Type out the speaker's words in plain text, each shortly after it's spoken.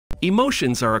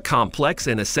Emotions are a complex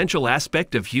and essential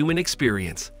aspect of human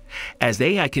experience. As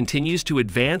AI continues to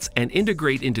advance and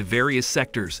integrate into various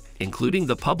sectors, including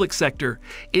the public sector,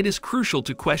 it is crucial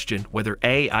to question whether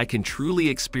AI can truly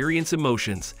experience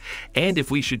emotions and if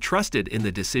we should trust it in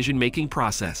the decision-making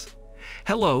process.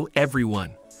 Hello,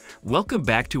 everyone. Welcome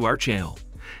back to our channel.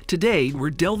 Today,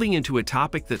 we're delving into a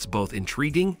topic that's both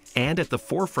intriguing and at the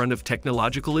forefront of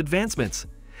technological advancements: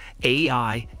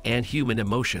 AI and human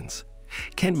emotions.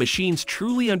 Can machines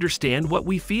truly understand what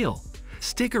we feel?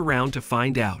 Stick around to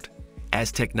find out.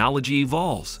 As technology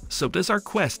evolves, so does our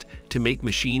quest to make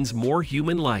machines more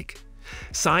human-like.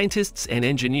 Scientists and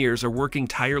engineers are working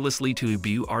tirelessly to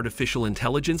imbue artificial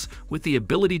intelligence with the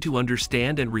ability to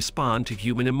understand and respond to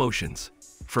human emotions.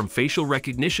 From facial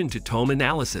recognition to tone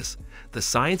analysis, the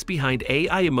science behind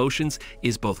AI emotions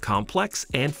is both complex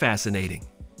and fascinating.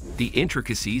 The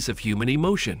intricacies of human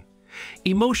emotion.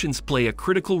 Emotions play a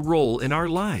critical role in our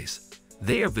lives.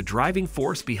 They are the driving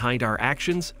force behind our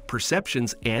actions,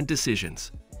 perceptions, and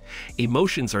decisions.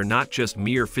 Emotions are not just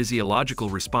mere physiological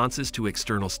responses to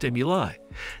external stimuli.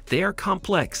 They are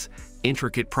complex,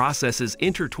 intricate processes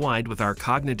intertwined with our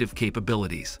cognitive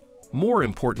capabilities. More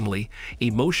importantly,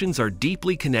 emotions are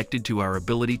deeply connected to our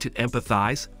ability to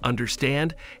empathize,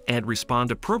 understand, and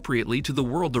respond appropriately to the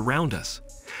world around us.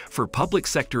 For public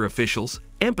sector officials,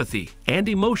 empathy and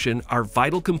emotion are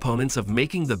vital components of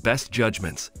making the best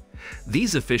judgments.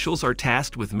 These officials are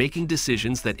tasked with making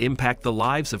decisions that impact the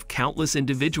lives of countless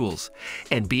individuals,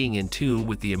 and being in tune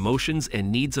with the emotions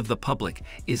and needs of the public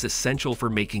is essential for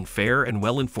making fair and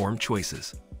well-informed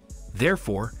choices.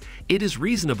 Therefore, it is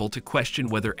reasonable to question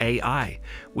whether AI,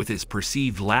 with its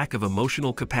perceived lack of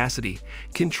emotional capacity,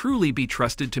 can truly be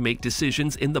trusted to make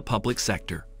decisions in the public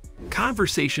sector.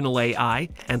 Conversational AI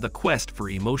and the quest for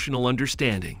emotional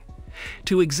understanding.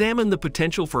 To examine the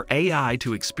potential for AI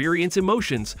to experience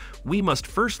emotions, we must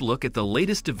first look at the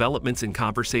latest developments in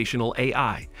conversational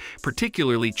AI,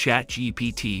 particularly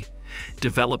ChatGPT,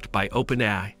 developed by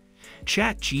OpenAI.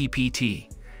 ChatGPT,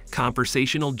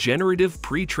 Conversational Generative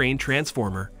Pre-trained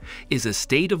Transformer, is a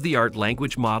state-of-the-art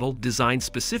language model designed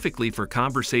specifically for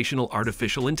conversational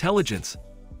artificial intelligence.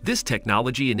 This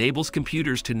technology enables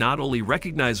computers to not only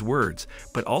recognize words,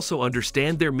 but also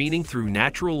understand their meaning through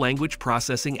natural language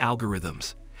processing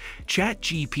algorithms.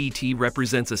 ChatGPT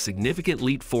represents a significant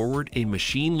leap forward in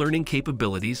machine learning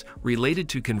capabilities related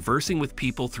to conversing with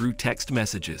people through text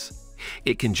messages.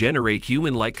 It can generate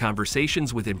human-like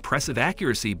conversations with impressive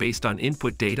accuracy based on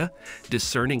input data,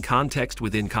 discerning context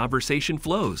within conversation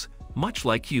flows, much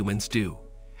like humans do.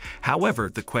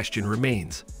 However, the question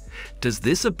remains: does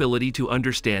this ability to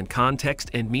understand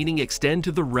context and meaning extend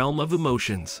to the realm of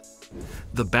emotions?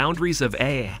 The boundaries of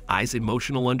AI's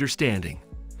emotional understanding.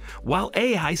 While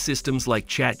AI systems like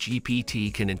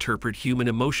ChatGPT can interpret human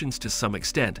emotions to some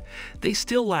extent, they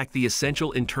still lack the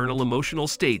essential internal emotional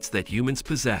states that humans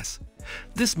possess.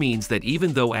 This means that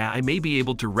even though AI may be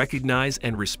able to recognize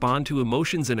and respond to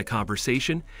emotions in a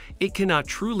conversation, it cannot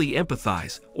truly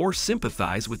empathize or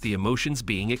sympathize with the emotions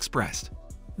being expressed.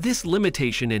 This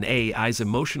limitation in AI's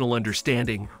emotional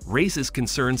understanding raises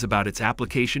concerns about its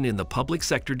application in the public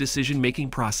sector decision-making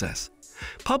process.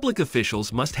 Public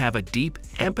officials must have a deep,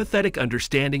 empathetic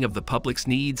understanding of the public's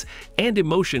needs and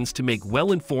emotions to make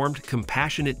well-informed,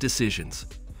 compassionate decisions.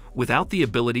 Without the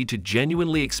ability to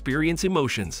genuinely experience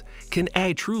emotions, can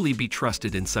AI truly be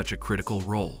trusted in such a critical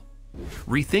role?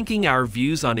 Rethinking our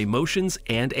views on emotions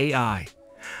and AI.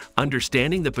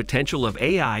 Understanding the potential of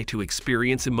AI to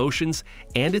experience emotions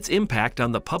and its impact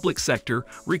on the public sector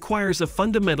requires a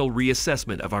fundamental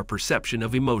reassessment of our perception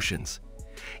of emotions.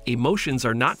 Emotions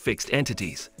are not fixed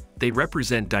entities. They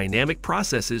represent dynamic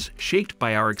processes shaped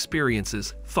by our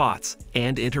experiences, thoughts,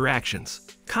 and interactions.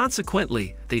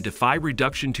 Consequently, they defy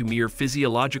reduction to mere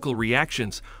physiological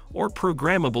reactions or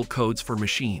programmable codes for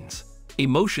machines.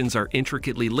 Emotions are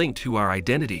intricately linked to our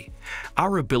identity,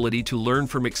 our ability to learn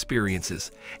from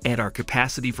experiences, and our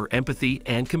capacity for empathy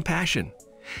and compassion.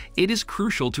 It is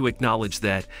crucial to acknowledge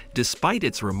that, despite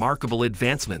its remarkable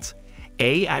advancements,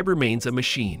 AI remains a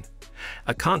machine,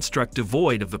 a construct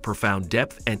devoid of the profound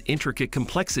depth and intricate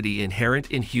complexity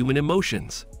inherent in human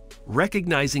emotions.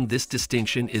 Recognizing this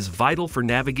distinction is vital for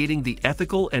navigating the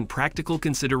ethical and practical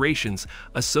considerations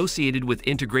associated with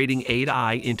integrating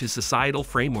AI into societal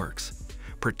frameworks,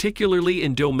 particularly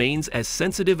in domains as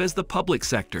sensitive as the public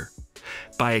sector.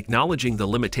 By acknowledging the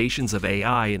limitations of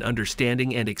AI in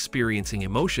understanding and experiencing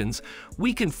emotions,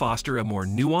 we can foster a more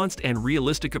nuanced and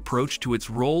realistic approach to its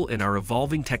role in our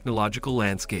evolving technological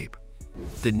landscape.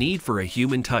 The need for a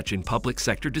human touch in public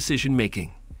sector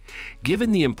decision-making.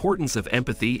 Given the importance of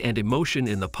empathy and emotion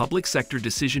in the public sector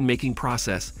decision-making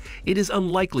process, it is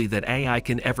unlikely that AI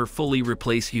can ever fully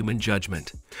replace human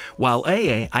judgment. While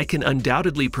AI can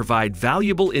undoubtedly provide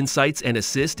valuable insights and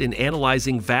assist in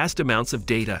analyzing vast amounts of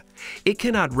data, it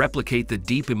cannot replicate the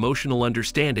deep emotional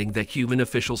understanding that human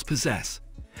officials possess.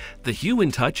 The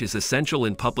human touch is essential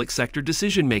in public sector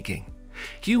decision-making.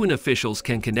 Human officials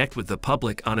can connect with the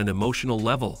public on an emotional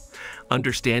level,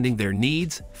 understanding their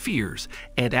needs, fears,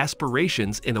 and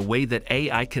aspirations in a way that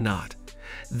AI cannot.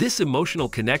 This emotional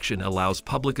connection allows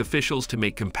public officials to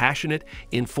make compassionate,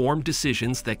 informed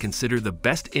decisions that consider the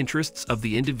best interests of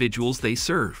the individuals they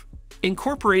serve.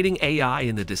 Incorporating AI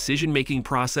in the decision-making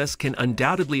process can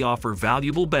undoubtedly offer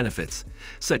valuable benefits,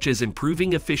 such as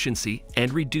improving efficiency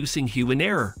and reducing human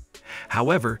error.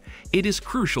 However, it is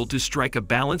crucial to strike a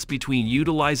balance between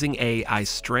utilizing AI's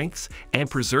strengths and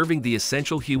preserving the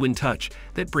essential human touch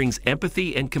that brings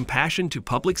empathy and compassion to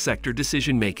public sector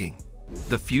decision-making.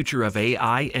 The future of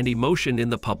AI and emotion in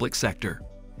the public sector.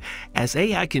 As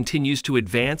AI continues to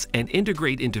advance and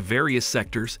integrate into various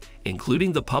sectors,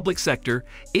 including the public sector,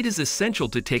 it is essential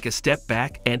to take a step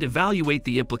back and evaluate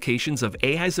the implications of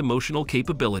AI's emotional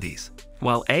capabilities.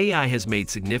 While AI has made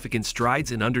significant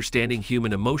strides in understanding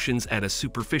human emotions at a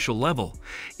superficial level,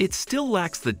 it still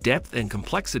lacks the depth and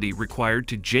complexity required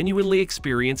to genuinely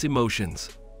experience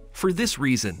emotions. For this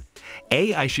reason,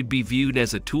 AI should be viewed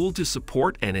as a tool to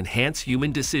support and enhance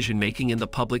human decision-making in the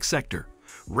public sector,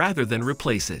 rather than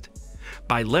replace it.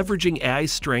 By leveraging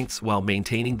AI's strengths while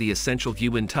maintaining the essential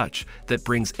human touch that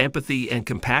brings empathy and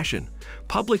compassion,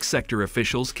 public sector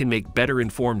officials can make better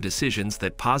informed decisions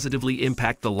that positively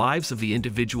impact the lives of the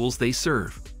individuals they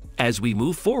serve. As we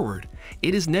move forward,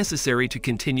 it is necessary to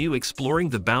continue exploring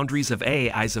the boundaries of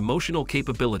AI's emotional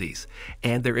capabilities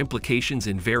and their implications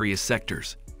in various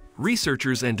sectors.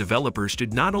 Researchers and developers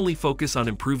should not only focus on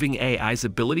improving AI's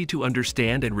ability to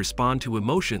understand and respond to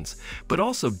emotions, but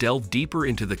also delve deeper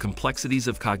into the complexities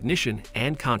of cognition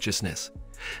and consciousness.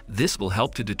 This will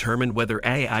help to determine whether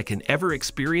AI can ever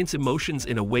experience emotions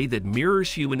in a way that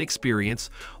mirrors human experience,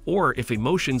 or if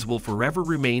emotions will forever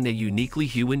remain a uniquely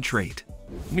human trait.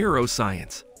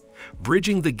 Neuroscience.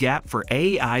 Bridging the gap for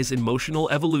AI's emotional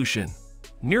evolution.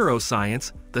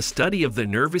 Neuroscience, the study of the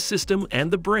nervous system and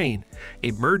the brain,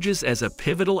 emerges as a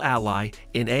pivotal ally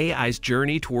in AI's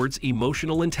journey towards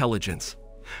emotional intelligence.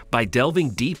 By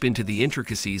delving deep into the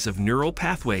intricacies of neural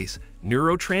pathways,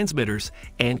 neurotransmitters,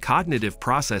 and cognitive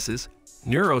processes,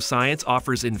 neuroscience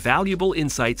offers invaluable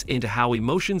insights into how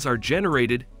emotions are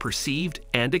generated, perceived,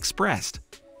 and expressed.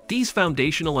 These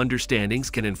foundational understandings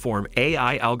can inform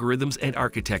AI algorithms and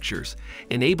architectures,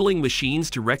 enabling machines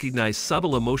to recognize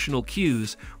subtle emotional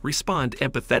cues, respond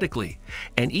empathetically,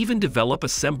 and even develop a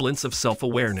semblance of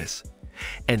self-awareness.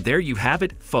 And there you have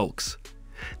it, folks.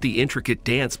 The intricate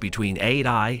dance between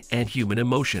AI and human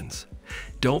emotions.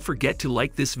 Don't forget to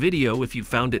like this video if you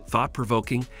found it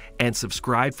thought-provoking, and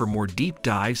subscribe for more deep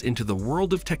dives into the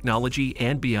world of technology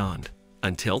and beyond.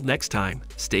 Until next time,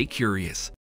 stay curious.